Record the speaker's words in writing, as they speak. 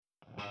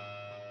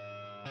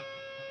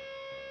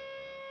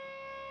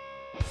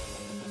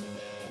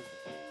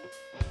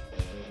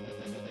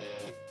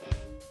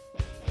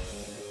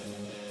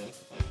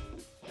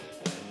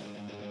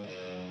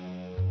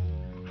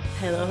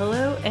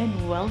Hello,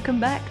 and welcome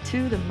back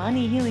to the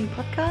Money Healing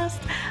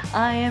Podcast.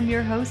 I am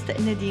your host,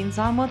 Nadine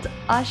Zamot,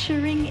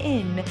 ushering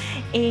in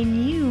a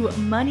new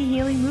money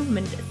healing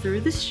movement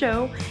through this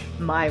show,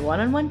 my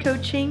one-on-one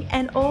coaching,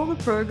 and all the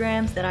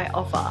programs that I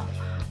offer.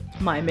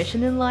 My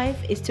mission in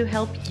life is to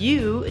help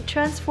you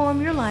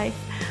transform your life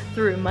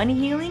through money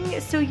healing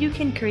so you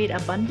can create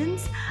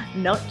abundance,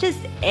 not just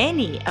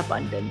any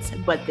abundance,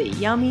 but the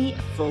yummy,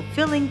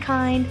 fulfilling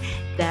kind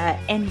that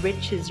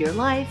enriches your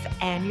life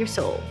and your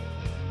soul.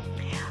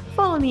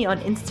 Follow me on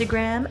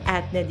Instagram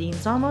at Nadine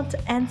Zamot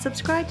and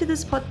subscribe to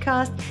this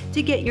podcast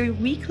to get your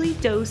weekly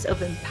dose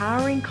of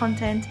empowering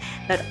content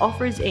that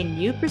offers a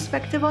new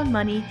perspective on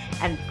money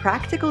and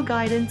practical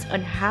guidance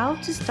on how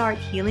to start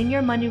healing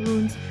your money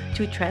wounds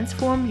to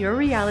transform your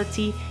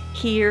reality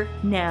here,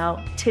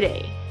 now,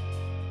 today.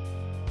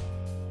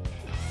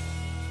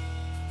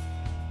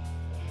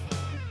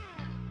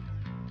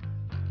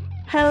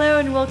 Hello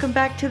and welcome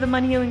back to the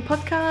Money Healing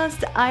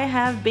Podcast. I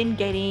have been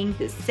getting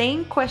the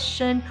same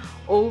question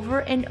over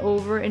and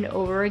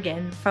over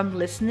again from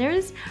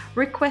listeners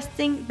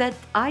requesting that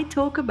I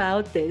talk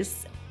about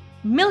this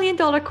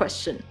 $1,000,000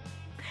 question.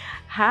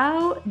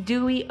 How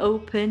do we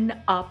open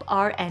up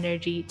our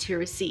energy to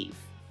receive?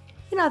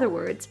 In other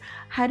words,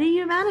 how do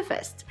you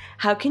manifest?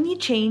 How can you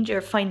change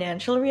your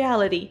financial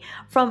reality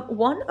from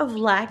one of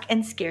lack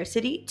and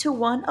scarcity to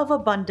one of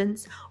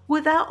abundance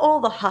without all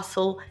the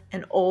hustle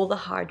and all the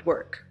hard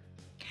work?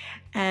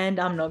 And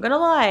I'm not gonna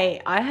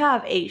lie, I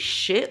have a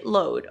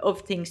shitload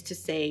of things to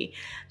say.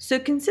 So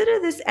consider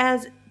this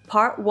as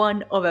part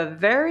one of a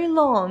very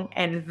long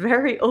and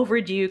very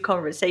overdue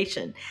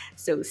conversation.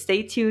 So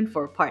stay tuned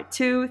for part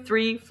 2,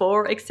 3,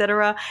 4,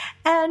 etc.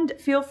 And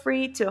feel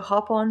free to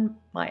hop on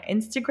my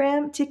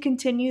Instagram to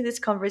continue this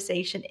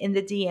conversation in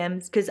the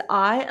DMs because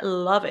I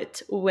love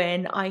it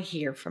when I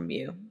hear from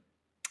you.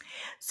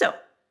 So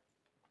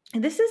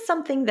this is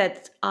something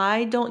that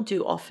I don't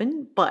do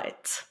often,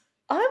 but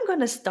I'm going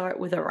to start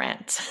with a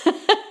rant.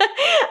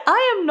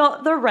 I am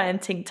not the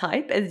ranting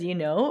type, as you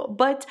know,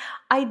 but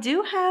I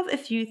do have a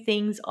few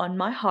things on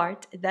my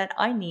heart that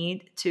I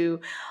need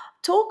to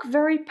talk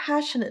very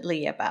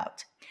passionately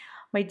about.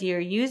 My dear,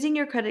 using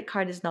your credit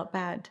card is not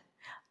bad,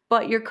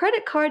 but your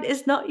credit card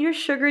is not your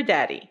sugar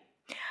daddy.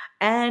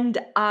 And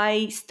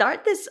I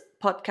start this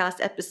podcast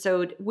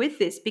episode with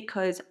this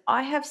because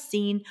I have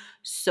seen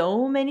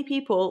so many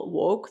people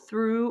walk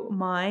through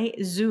my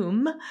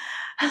Zoom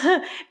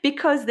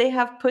because they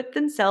have put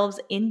themselves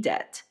in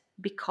debt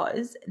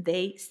because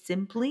they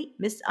simply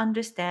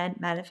misunderstand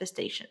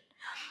manifestation.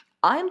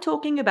 I'm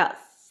talking about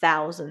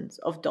thousands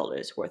of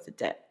dollars worth of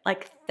debt,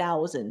 like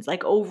thousands,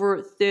 like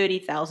over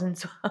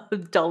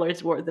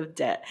 $30,000 worth of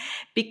debt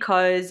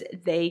because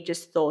they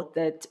just thought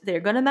that they're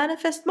going to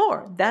manifest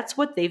more. That's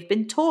what they've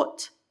been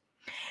taught.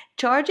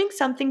 Charging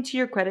something to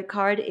your credit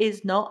card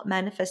is not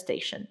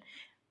manifestation.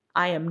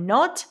 I am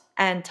not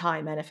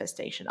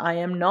anti-manifestation. I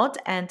am not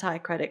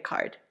anti-credit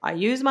card. I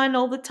use mine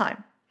all the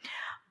time.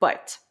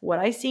 But what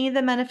I see in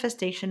the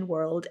manifestation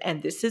world,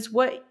 and this is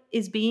what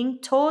is being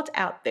taught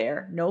out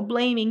there, no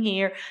blaming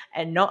here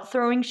and not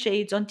throwing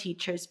shades on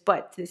teachers,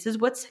 but this is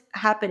what's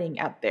happening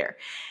out there.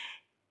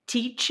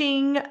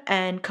 Teaching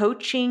and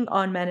coaching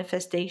on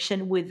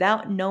manifestation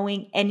without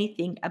knowing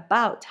anything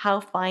about how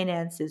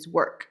finances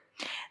work.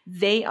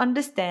 They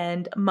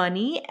understand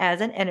money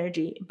as an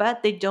energy,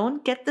 but they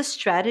don't get the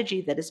strategy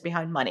that is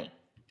behind money.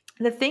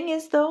 The thing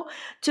is, though,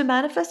 to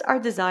manifest our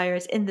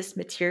desires in this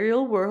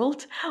material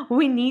world,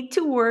 we need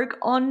to work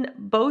on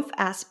both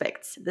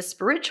aspects, the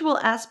spiritual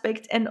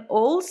aspect and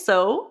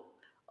also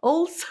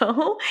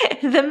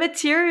the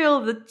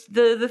material,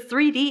 the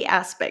 3D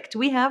aspect.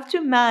 We have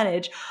to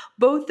manage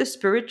both the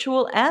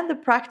spiritual and the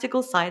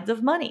practical sides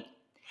of money.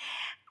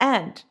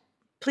 And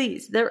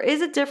please, there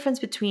is a difference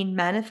between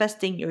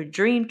manifesting your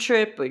dream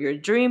trip or your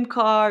dream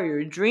car or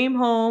your dream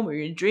home or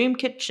your dream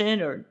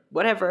kitchen or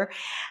whatever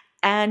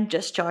and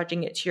just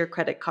charging it to your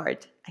credit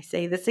card. I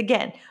say this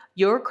again,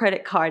 your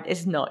credit card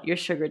is not your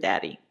sugar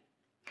daddy.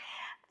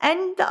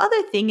 And the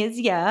other thing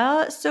is,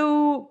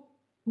 so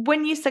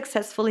when you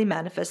successfully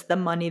manifest the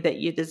money that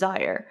you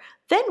desire,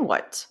 then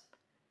what?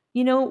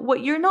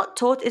 What you're not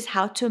taught is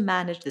how to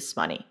manage this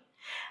money.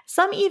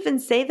 Some even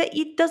say that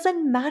it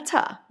doesn't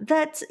matter,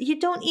 that you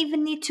don't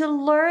even need to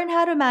learn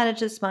how to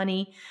manage this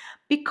money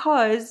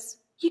because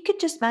you could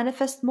just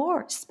manifest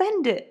more,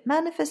 spend it,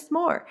 manifest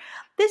more.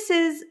 This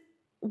is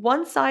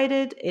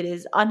one-sided, it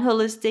is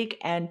unholistic,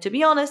 and to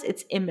be honest,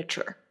 it's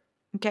immature.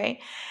 Okay?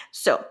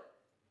 So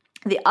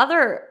the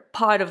other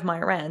part of my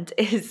rant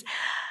is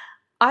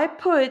I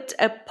put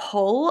a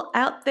poll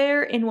out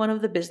there in one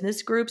of the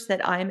business groups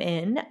that I'm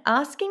in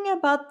asking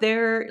about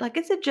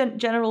it's a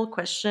general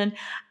question,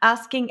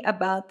 asking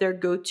about their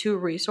go-to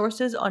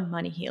resources on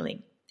money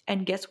healing.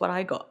 And guess what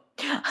I got?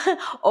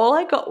 All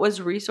I got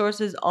was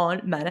resources on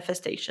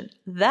manifestation.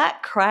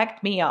 That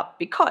cracked me up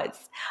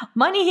because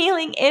money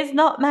healing is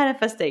not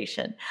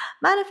manifestation.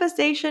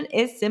 Manifestation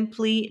is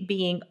simply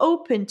being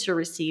open to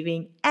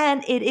receiving,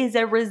 and it is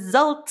a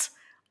result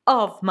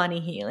of money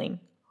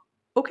healing.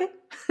 Okay?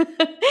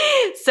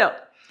 So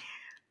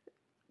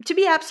to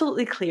be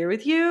absolutely clear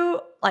with you,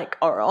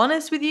 or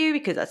honest with you,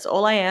 because that's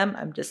all I am,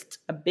 I'm just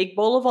a big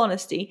bowl of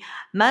honesty,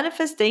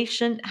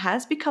 manifestation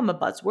has become a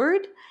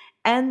buzzword.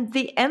 And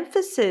the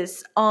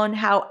emphasis on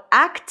how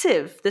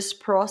active this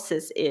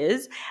process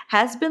is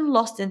has been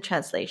lost in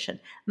translation.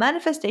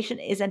 Manifestation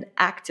is an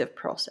active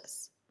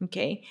process.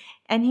 Okay.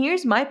 And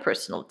here's my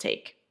personal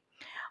take.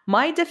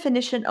 My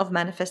definition of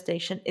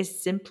manifestation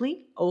is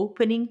simply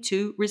opening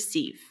to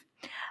receive.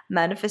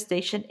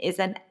 Manifestation is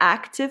an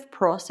active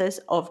process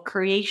of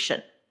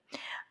creation.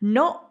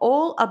 Not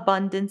all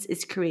abundance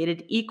is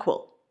created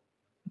equal.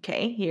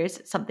 Okay,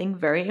 here's something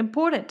very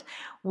important.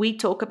 We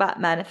talk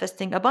about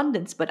manifesting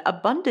abundance, but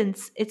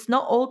abundance, it's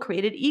not all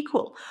created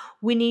equal.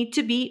 We need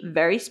to be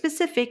very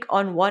specific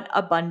on what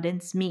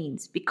abundance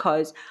means,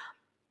 because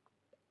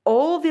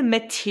all the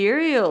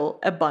material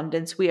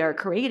abundance we are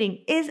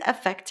creating is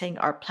affecting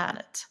our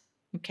planet.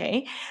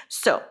 Okay,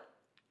 so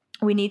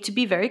we need to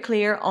be very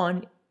clear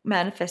on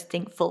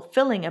manifesting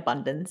fulfilling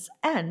abundance.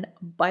 And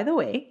by the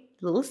way,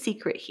 little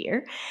secret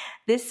here,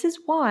 this is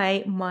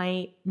why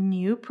my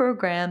new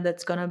program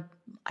that's gonna,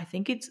 I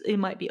think it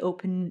might be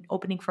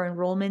opening for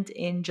enrollment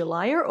in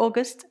July or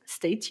August.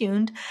 Stay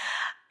tuned.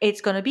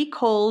 It's going to be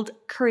called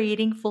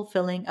Creating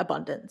Fulfilling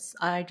Abundance.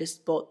 I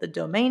just bought the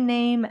domain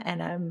name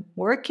and I'm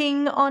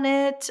working on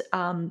it.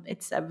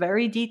 It's a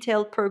very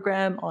detailed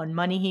program on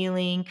money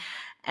healing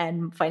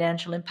and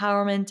financial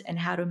empowerment and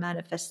how to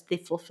manifest the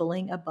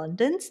fulfilling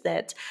abundance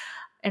that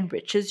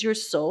enriches your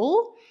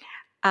soul.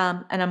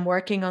 And I'm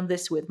working on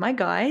this with my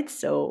guide.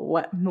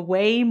 So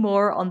way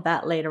more on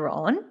that later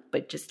on,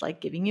 but just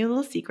giving you a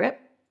little secret.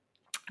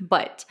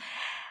 But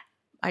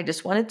I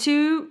just wanted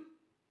to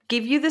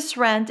give you this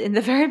rant in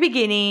the very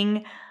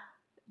beginning,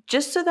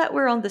 just so that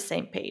we're on the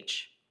same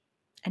page.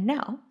 And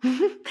now,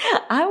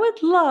 I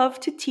would love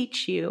to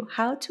teach you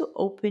how to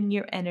open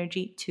your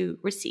energy to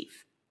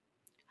receive.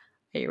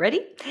 Are you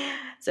ready?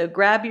 So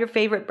grab your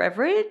favorite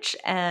beverage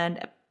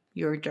and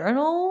your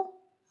journal,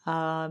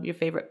 your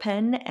favorite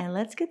pen, and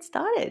let's get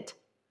started.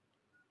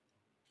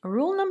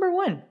 Rule number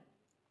 1.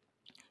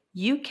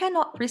 You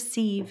cannot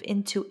receive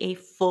into a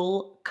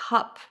full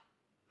cup.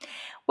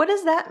 What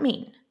does that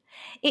mean?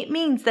 It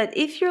means that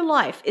if your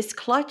life is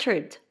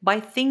cluttered by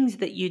things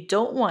that you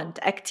don't want,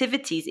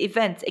 activities,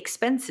 events,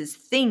 expenses,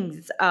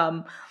 things,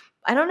 I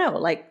don't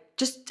know,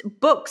 just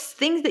books,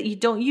 things that you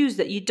don't use,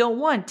 that you don't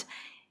want,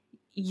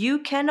 you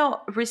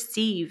cannot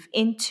receive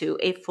into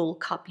a full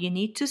cup. You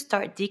need to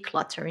start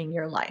decluttering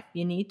your life.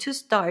 You need to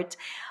start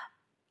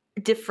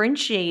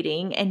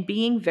differentiating and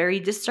being very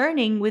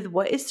discerning with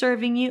what is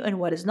serving you and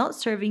what is not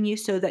serving you,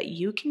 so that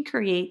you can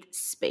create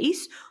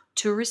space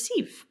to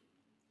receive.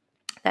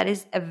 That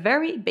is a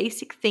very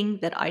basic thing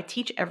that I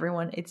teach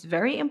everyone. It's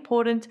very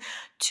important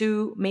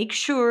to make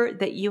sure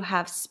that you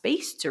have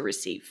space to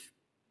receive.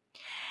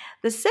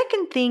 The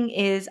second thing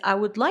is, I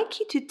would like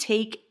you to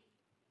take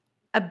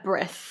a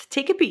breath,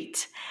 take a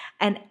beat,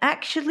 and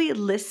actually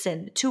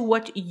listen to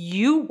what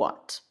you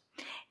want.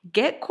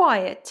 Get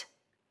quiet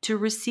to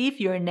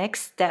receive your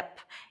next step.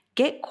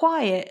 Get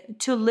quiet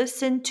to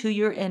listen to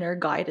your inner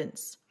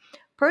guidance.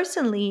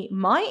 Personally,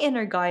 my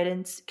inner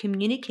guidance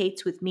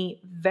communicates with me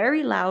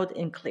very loud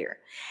and clear.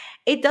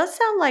 It does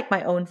sound like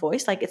my own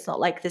voice, it's not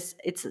like this,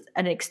 it's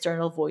an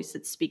external voice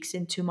that speaks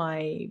into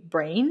my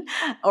brain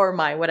or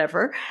my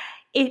whatever.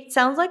 It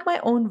sounds like my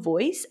own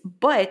voice,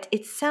 but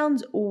it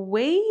sounds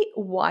way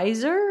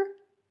wiser,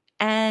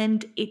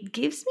 and it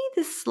gives me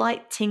this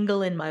slight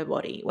tingle in my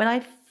body. When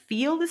I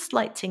feel this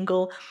slight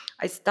tingle,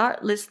 I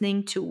start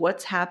listening to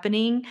what's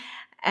happening,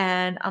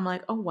 and I'm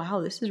like, oh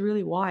wow, this is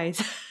really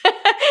wise.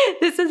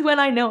 This is when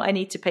I know I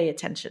need to pay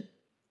attention.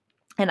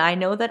 And I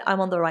know that I'm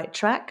on the right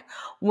track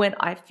when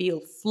I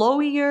feel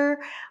flowier,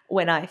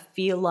 when I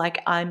feel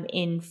like I'm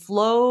in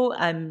flow,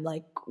 I'm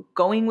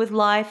going with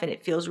life and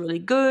it feels really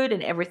good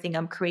and everything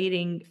I'm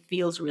creating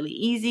feels really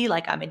easy,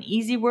 like I'm in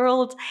easy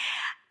world.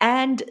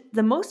 And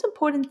the most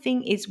important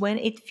thing is when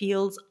it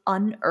feels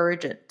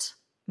unurgent.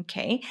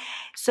 Okay.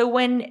 So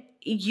when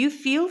you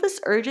feel this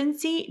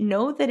urgency,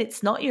 know that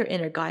it's not your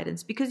inner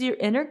guidance, because your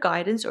inner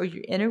guidance or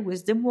your inner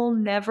wisdom will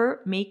never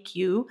make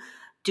you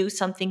do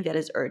something that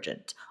is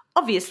urgent.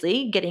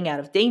 Obviously, getting out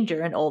of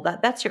danger and all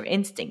that, that's your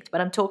instinct. But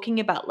I'm talking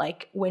about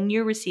when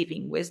you're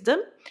receiving wisdom,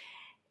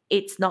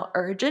 it's not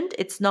urgent.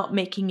 It's not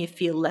making you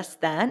feel less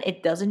than.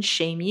 It doesn't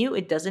shame you.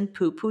 It doesn't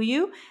poo-poo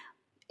you.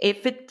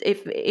 If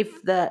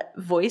the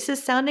voice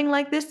is sounding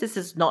like this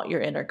is not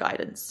your inner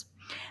guidance.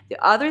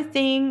 The other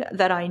thing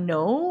that I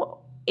know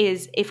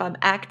is if I'm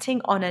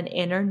acting on an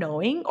inner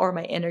knowing or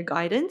my inner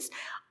guidance,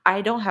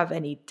 I don't have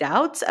any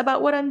doubts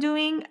about what I'm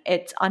doing.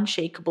 It's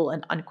unshakable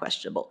and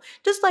unquestionable.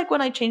 Just like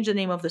when I changed the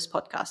name of this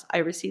podcast, I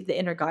received the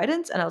inner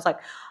guidance and I was like,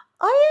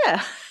 oh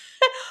yeah,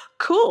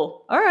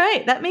 cool. All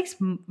right. That makes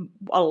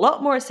a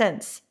lot more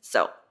sense.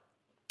 So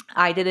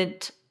I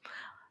didn't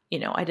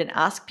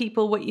ask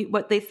people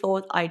what they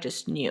thought. I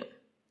just knew.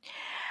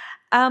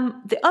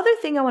 The other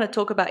thing I want to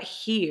talk about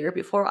here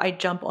before I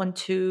jump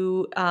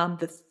onto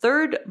the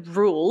third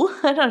rule,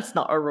 no, it's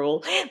not a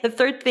rule. The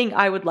third thing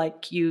I would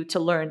like you to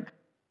learn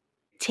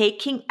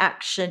taking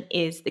action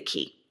is the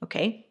key,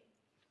 okay?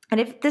 And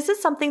if this is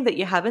something that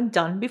you haven't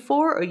done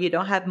before or you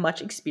don't have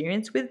much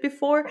experience with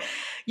before,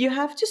 you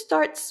have to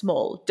start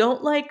small.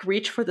 Don't like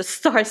reach for the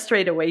stars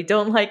straight away.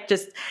 Don't like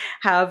just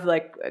have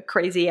like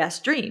crazy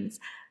ass dreams.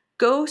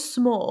 Go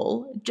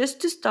small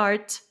just to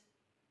start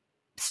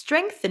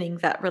strengthening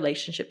that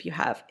relationship you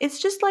have.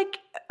 It's just like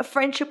a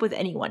friendship with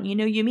anyone. You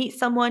know, you meet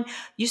someone,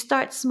 you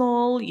start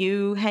small,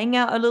 you hang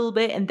out a little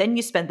bit, and then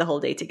you spend the whole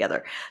day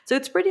together. So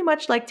it's pretty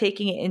much like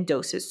taking it in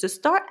doses. So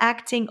start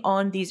acting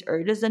on these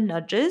urges and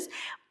nudges,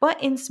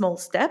 but in small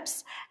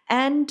steps,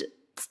 and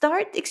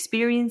start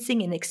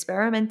experiencing and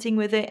experimenting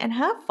with it and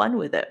have fun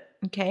with it.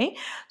 Okay.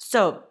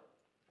 So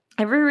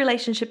every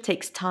relationship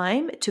takes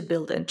time to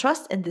build and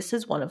trust, and this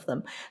is one of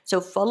them. So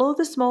follow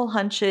the small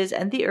hunches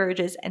and the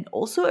urges, and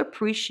also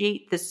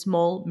appreciate the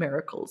small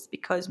miracles,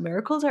 because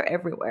miracles are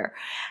everywhere.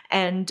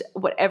 And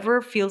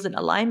whatever feels in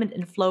alignment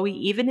and flowy,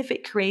 even if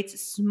it creates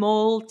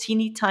small,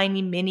 teeny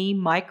tiny, mini,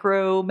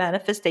 micro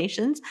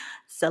manifestations,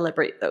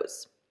 celebrate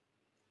those.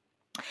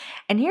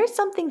 And here's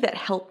something that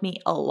helped me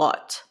a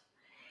lot.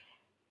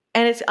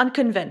 And it's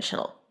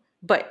unconventional,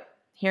 but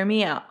hear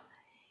me out.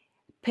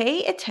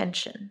 Pay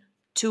attention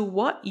to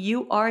what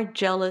you are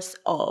jealous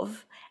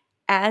of,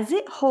 as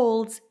it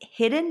holds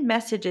hidden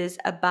messages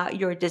about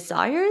your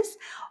desires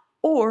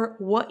or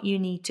what you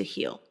need to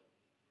heal.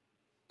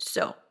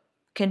 So,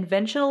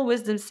 conventional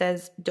wisdom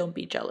says don't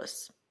be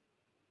jealous.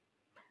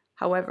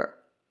 However,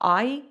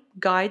 I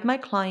guide my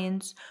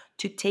clients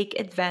to take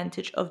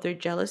advantage of their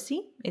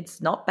jealousy.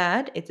 It's not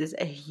bad. It is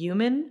a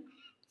human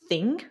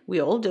thing. We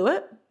all do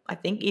it. I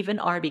think even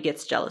Arby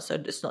gets jealous, so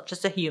it's not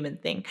just a human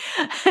thing.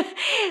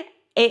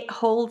 It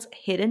holds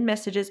hidden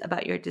messages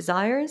about your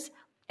desires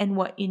and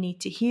what you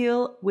need to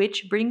heal,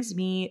 which brings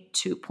me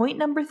to point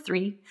number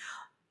 3,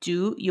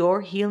 do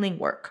your healing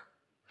work.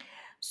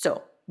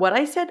 So, what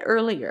I said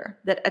earlier,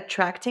 that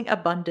attracting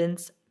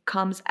abundance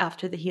comes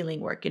after the healing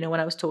work. You know, when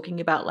I was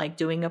talking about like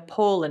doing a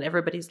poll and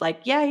everybody's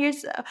like, yeah,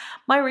 here's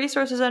my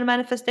resources on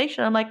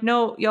manifestation. I'm like,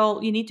 no,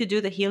 y'all, you need to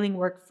do the healing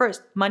work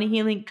first. Money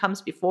healing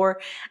comes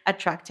before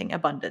attracting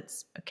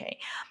abundance. Okay.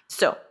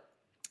 So,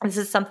 this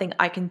is something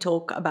I can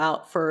talk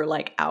about for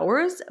like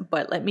hours,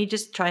 but let me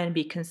just try and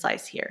be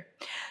concise here.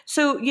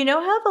 So, you know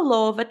how the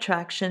law of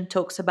attraction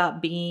talks about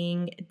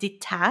being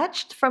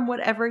detached from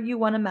whatever you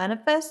want to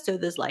manifest? So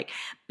there's like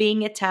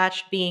being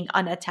attached, being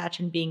unattached,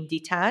 and being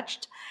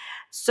detached.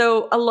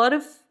 So a lot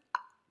of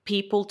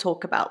people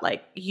talk about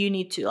like you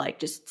need to like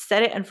just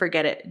set it and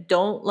forget it.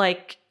 Don't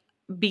like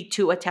be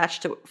too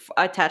attached to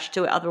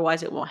it,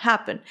 otherwise it won't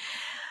happen.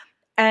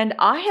 And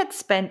I had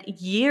spent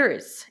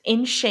years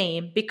in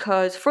shame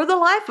because for the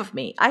life of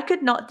me, I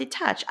could not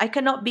detach. I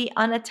could not be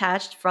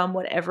unattached from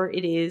whatever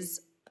it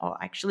is. Oh,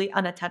 actually,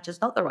 unattached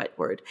is not the right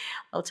word.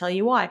 I'll tell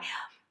you why.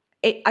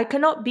 I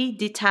cannot be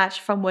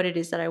detached from what it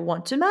is that I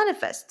want to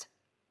manifest.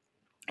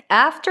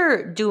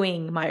 After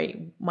doing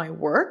my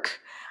work,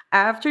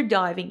 after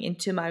diving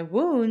into my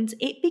wounds,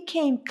 it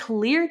became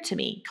clear to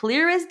me,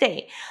 clear as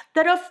day,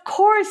 that of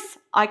course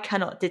I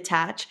cannot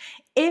detach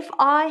if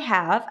I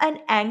have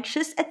an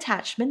anxious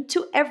attachment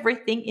to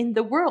everything in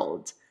the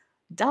world.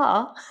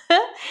 Duh.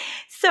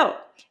 So,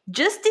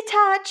 just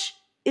detach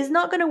is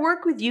not going to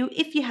work with you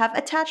if you have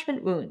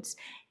attachment wounds.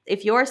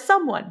 If you're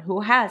someone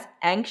who has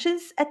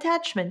anxious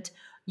attachment,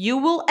 you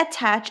will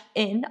attach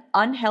in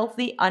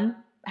unhealthy,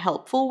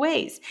 unhelpful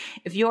ways.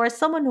 If you are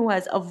someone who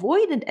has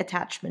avoidant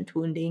attachment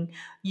wounding,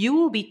 you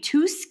will be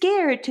too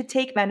scared to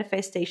take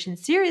manifestation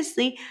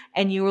seriously,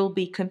 and you will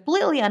be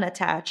completely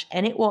unattached,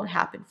 and it won't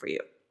happen for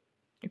you.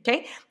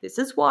 Okay, this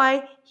is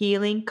why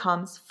healing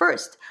comes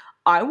first.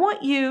 I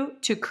want you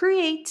to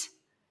create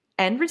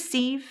and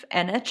receive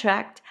and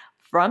attract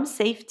from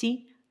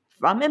safety,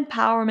 from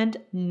empowerment,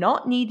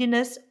 not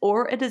neediness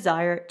or a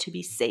desire to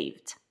be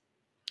saved.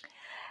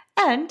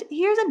 And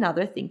here's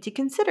another thing to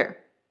consider.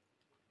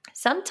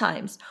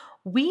 Sometimes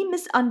we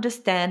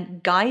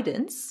misunderstand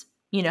guidance.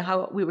 You know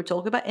how we were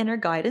talking about inner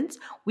guidance?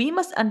 We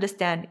must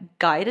understand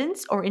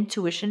guidance or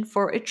intuition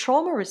for a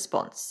trauma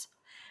response.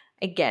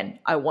 Again,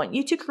 I want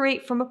you to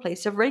create from a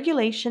place of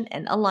regulation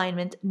and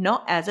alignment,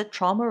 not as a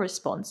trauma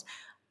response,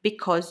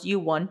 because you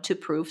want to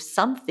prove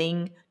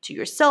something to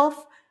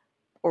yourself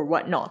or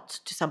whatnot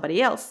to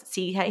somebody else.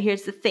 See,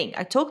 here's the thing.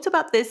 I talked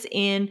about this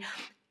in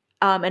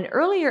an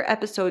earlier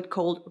episode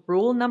called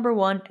Rule Number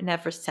 1,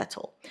 Never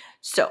Settle.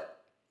 So,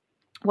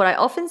 what I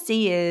often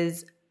see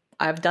is,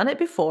 I've done it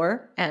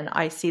before, and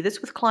I see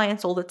this with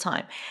clients all the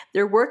time.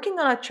 They're working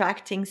on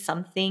attracting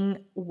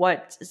something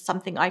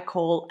I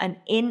call an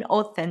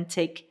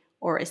inauthentic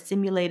or a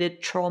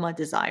simulated trauma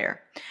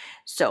desire.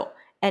 So,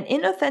 an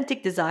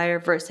inauthentic desire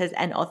versus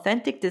an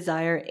authentic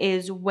desire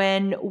is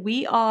when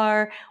we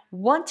are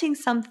wanting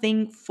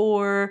something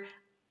for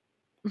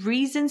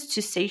reasons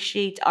to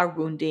satiate our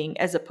wounding,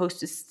 as opposed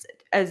to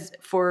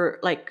for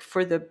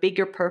the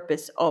bigger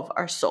purpose of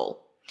our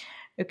soul.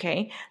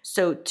 Okay,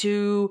 so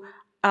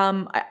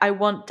I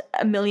want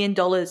 $1 million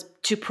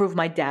to prove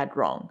my dad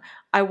wrong.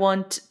 I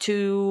want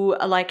to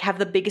like have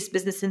the biggest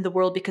business in the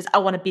world because I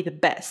want to be the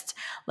best.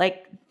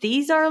 Like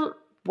these are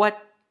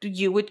what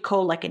you would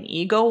call like an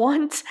ego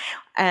want.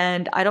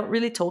 And I don't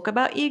really talk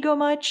about ego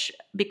much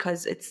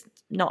because it's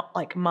not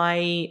like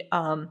my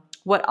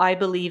what I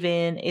believe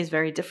in is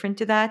very different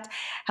to that.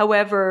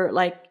 However,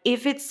 like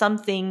if it's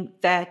something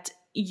that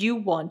you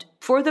want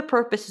for the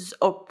purposes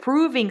of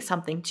proving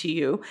something to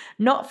you,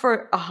 not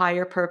for a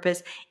higher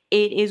purpose,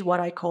 it is what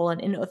I call an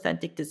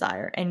inauthentic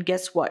desire. And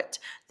guess what?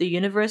 The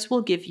universe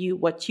will give you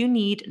what you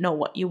need, not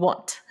what you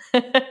want.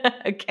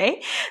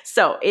 Okay?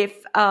 So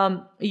if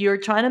you're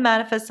trying to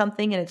manifest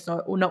something and it's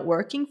not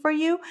working for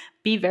you,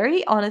 be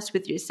very honest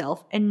with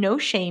yourself and no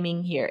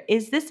shaming here.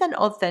 Is this an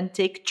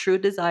authentic, true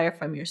desire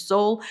from your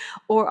soul,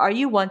 or are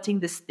you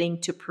wanting this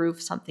thing to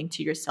prove something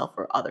to yourself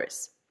or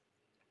others?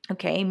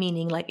 Okay,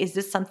 meaning like, is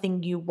this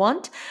something you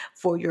want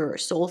for your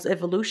soul's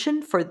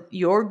evolution, for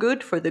your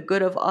good, for the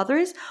good of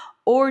others?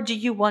 Or do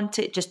you want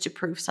it just to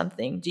prove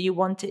something? Do you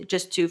want it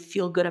just to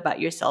feel good about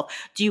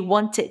yourself? Do you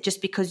want it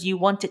just because you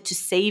want it to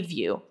save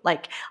you?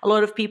 Like a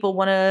lot of people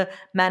want to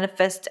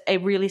manifest a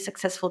really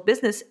successful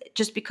business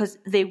just because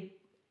they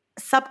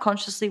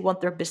subconsciously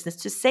want their business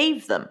to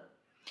save them.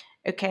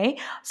 Okay.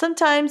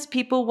 Sometimes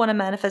people want to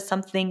manifest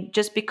something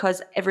just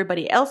because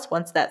everybody else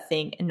wants that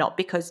thing and not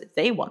because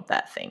they want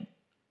that thing.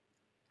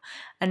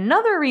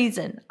 Another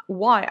reason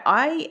why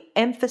I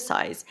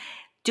emphasize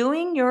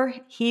doing your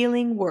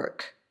healing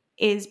work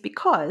is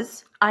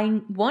because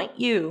I want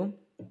you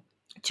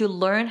to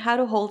learn how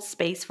to hold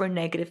space for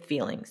negative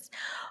feelings.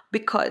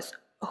 Because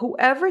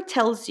whoever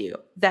tells you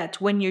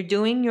that when you're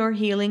doing your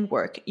healing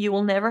work, you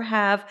will never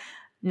have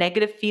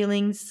negative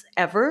feelings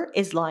ever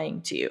is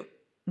lying to you.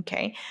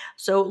 Okay,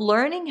 so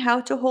learning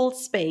how to hold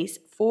space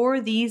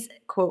for these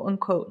quote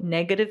unquote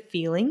negative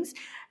feelings,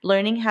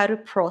 learning how to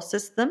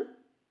process them,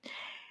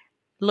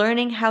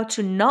 learning how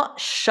to not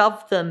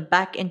shove them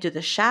back into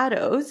the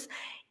shadows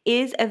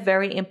is a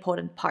very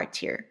important part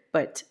here.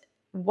 But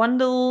one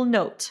little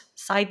note,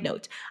 side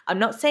note, I'm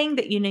not saying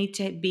that you need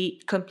to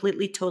be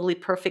completely, totally,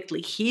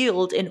 perfectly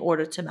healed in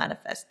order to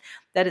manifest.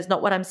 That is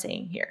not what I'm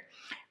saying here.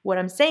 What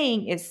I'm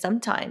saying is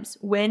sometimes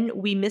when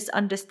we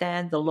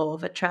misunderstand the law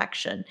of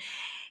attraction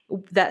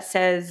that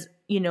says,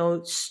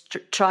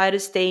 try to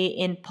stay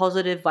in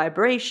positive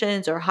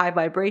vibrations or high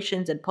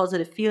vibrations and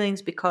positive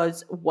feelings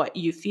because what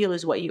you feel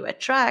is what you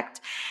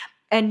attract,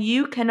 and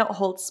you cannot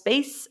hold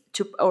space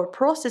to or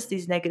process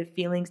these negative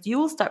feelings, you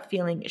will start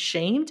feeling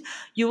ashamed.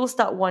 You will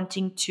start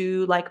wanting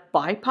to like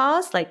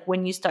bypass, like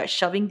when you start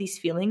shoving these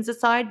feelings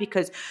aside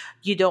because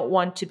you don't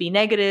want to be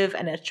negative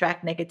and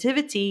attract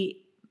negativity.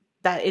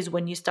 That is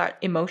when you start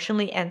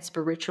emotionally and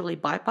spiritually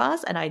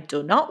bypass, and I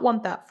do not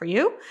want that for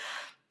you.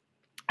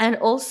 And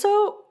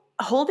also,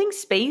 holding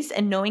space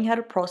and knowing how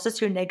to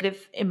process your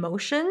negative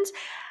emotions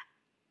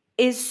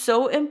is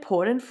so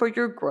important for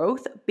your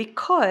growth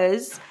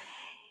because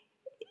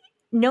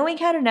knowing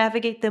how to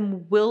navigate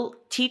them will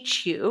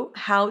teach you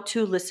how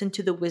to listen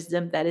to the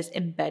wisdom that is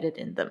embedded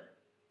in them.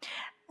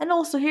 And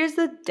also, here's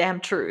the damn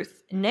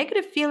truth.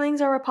 Negative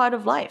feelings are a part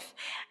of life,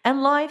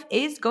 and life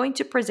is going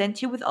to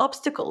present you with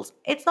obstacles.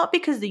 It's not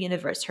because the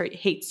universe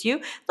hates you,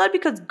 it's not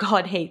because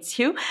God hates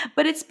you,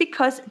 but it's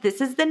because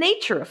this is the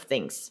nature of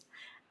things.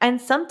 And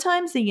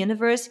sometimes the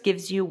universe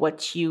gives you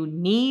what you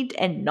need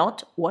and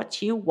not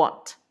what you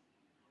want.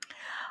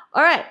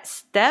 All right,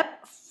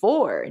 step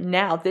 4.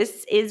 Now,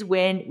 this is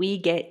when we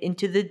get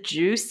into the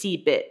juicy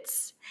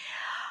bits.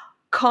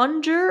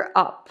 Conjure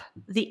up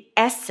the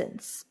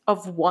essence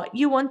of what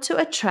you want to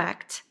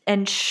attract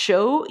and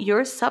show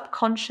your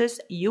subconscious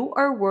you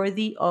are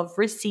worthy of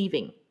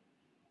receiving.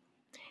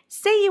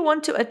 Say you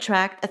want to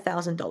attract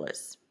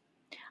 $1,000.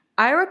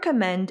 I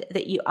recommend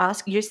that you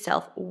ask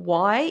yourself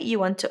why you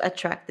want to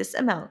attract this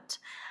amount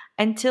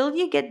until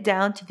you get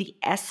down to the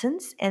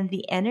essence and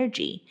the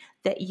energy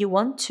that you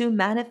want to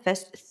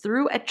manifest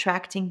through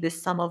attracting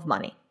this sum of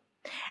money.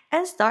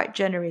 And start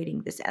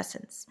generating this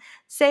essence.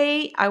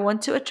 Say, I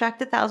want to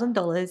attract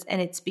 $1,000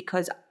 and it's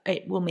because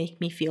it will make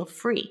me feel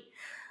free.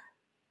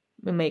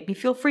 It will make me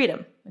feel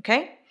freedom,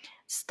 okay?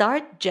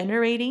 Start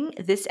generating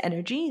this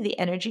energy, the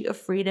energy of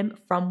freedom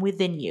from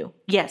within you.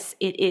 Yes,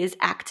 it is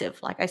active.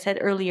 Like I said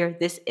earlier,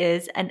 this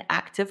is an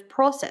active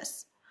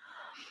process.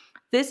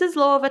 This is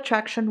Law of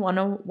Attraction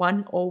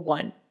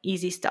 101,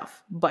 easy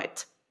stuff.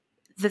 But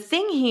the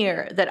thing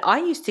here that I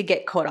used to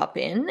get caught up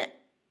in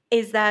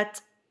is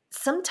that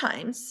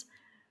sometimes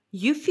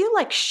you feel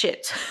like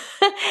shit.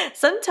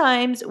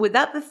 Sometimes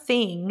without the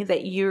thing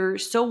that you're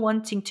so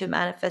wanting to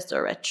manifest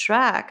or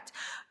attract,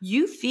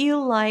 you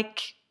feel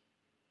like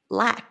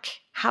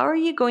lack. How are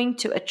you going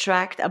to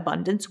attract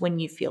abundance when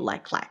you feel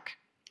like lack?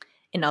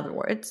 In other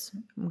words,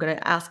 I'm going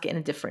to ask it in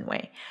a different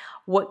way.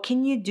 What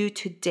can you do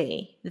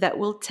today that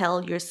will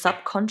tell your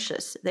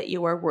subconscious that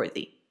you are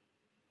worthy?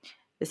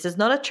 This is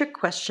not a trick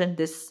question.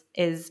 This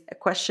is a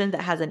question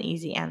that has an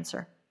easy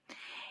answer.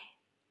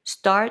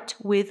 Start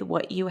with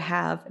what you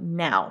have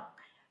now.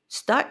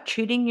 Start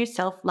treating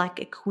yourself like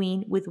a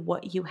queen with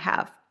what you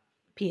have.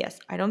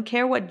 P.S. I don't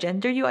care what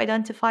gender you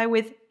identify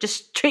with,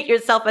 just treat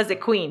yourself as a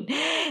queen.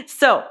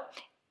 So,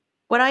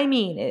 what I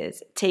mean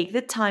is take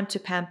the time to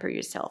pamper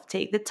yourself,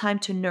 take the time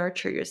to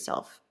nurture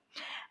yourself.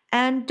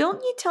 And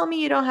don't you tell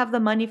me you don't have the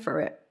money for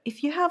it.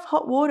 If you have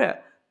hot water,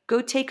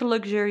 go take a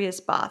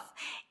luxurious bath.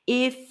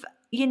 If,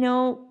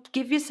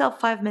 give yourself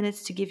 5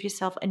 minutes to give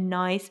yourself a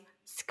nice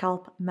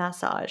scalp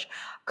massage.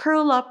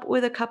 Curl up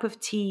with a cup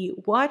of tea,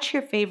 watch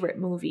your favorite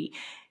movie.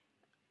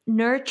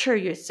 Nurture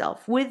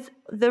yourself with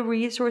the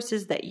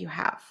resources that you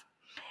have.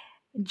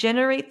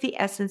 Generate the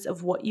essence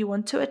of what you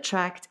want to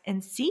attract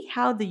and see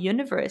how the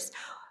universe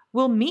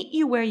will meet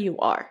you where you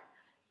are.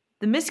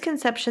 The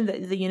misconception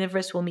that the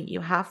universe will meet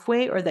you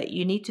halfway or that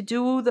you need to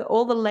do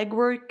all the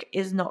legwork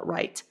is not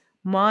right.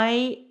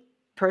 My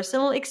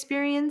personal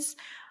experience,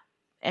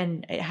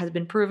 and it has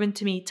been proven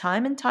to me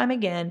time and time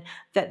again,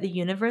 that the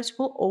universe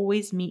will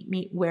always meet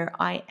me where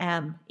I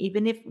am.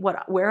 Even if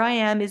where I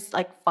am is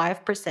like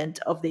 5%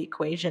 of the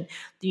equation,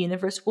 the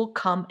universe will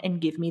come and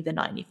give me the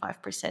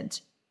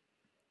 95%.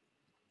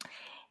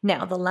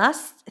 Now, the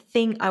last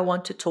thing I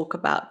want to talk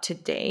about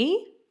today,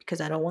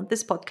 because I don't want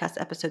this podcast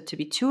episode to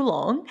be too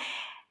long,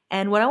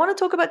 and what I want to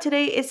talk about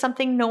today is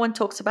something no one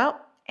talks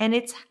about, and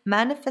it's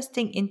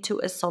manifesting into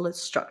a solid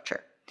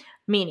structure.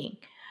 Meaning,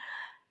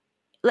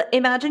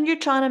 imagine you're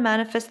trying to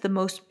manifest the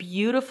most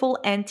beautiful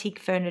antique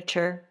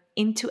furniture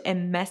into a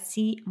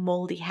messy,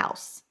 moldy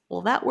house.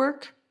 Will that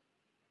work?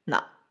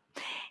 No.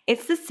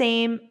 It's the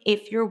same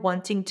if you're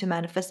wanting to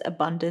manifest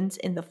abundance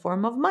in the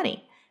form of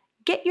money.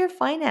 Get your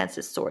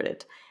finances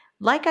sorted.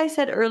 Like I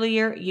said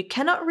earlier, you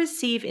cannot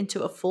receive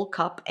into a full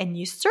cup, and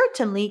you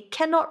certainly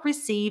cannot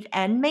receive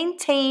and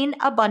maintain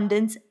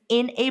abundance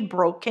in a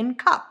broken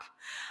cup.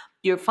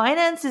 Your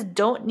finances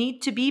don't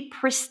need to be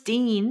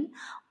pristine,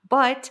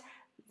 but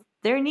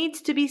there needs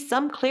to be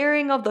some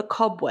clearing of the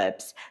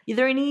cobwebs.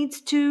 There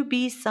needs to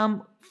be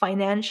some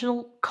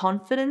financial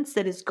confidence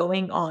that is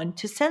going on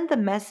to send the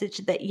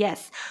message that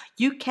yes,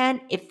 you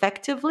can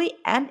effectively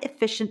and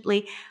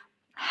efficiently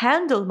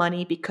handle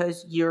money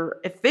because you're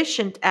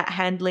efficient at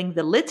handling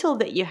the little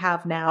that you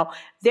have now.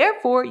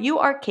 Therefore, you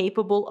are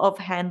capable of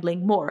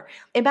handling more.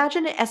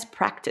 Imagine it as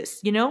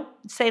practice,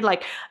 Say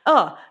like,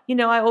 I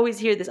always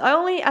hear this.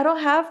 I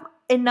don't have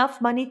enough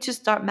money to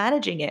start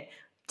managing it.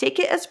 Take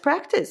it as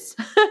practice,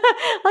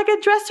 like a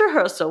dress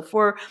rehearsal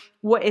for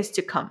what is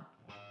to come.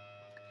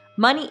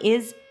 Money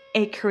is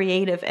a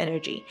creative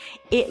energy.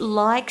 It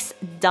likes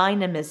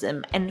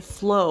dynamism and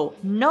flow,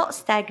 not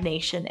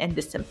stagnation and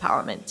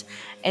disempowerment.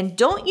 And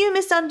don't you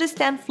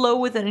misunderstand flow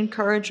with an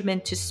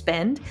encouragement to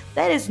spend.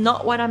 That is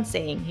not what I'm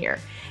saying here.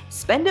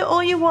 Spend it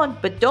all you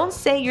want, but don't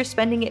say you're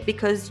spending it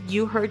because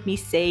you heard me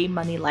say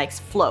money likes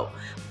flow.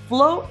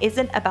 Flow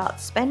isn't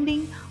about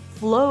spending.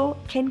 Flow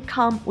can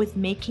come with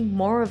making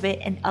more of it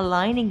and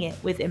aligning it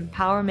with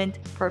empowerment,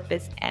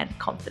 purpose, and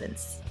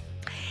confidence.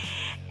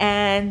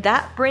 And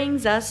that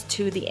brings us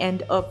to the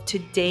end of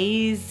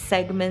today's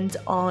segment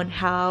on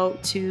how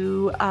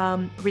to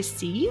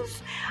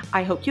receive.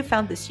 I hope you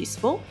found this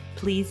useful.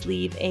 Please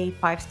leave a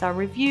 5-star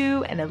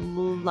review and a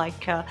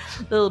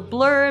little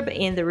blurb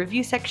in the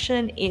review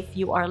section if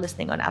you are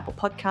listening on Apple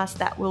Podcasts.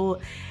 That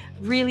will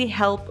really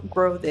help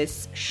grow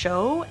this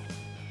show.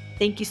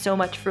 Thank you so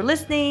much for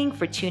listening,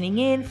 for tuning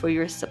in, for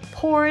your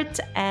support,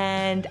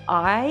 and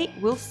I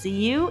will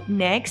see you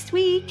next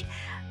week.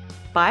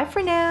 Bye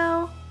for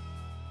now.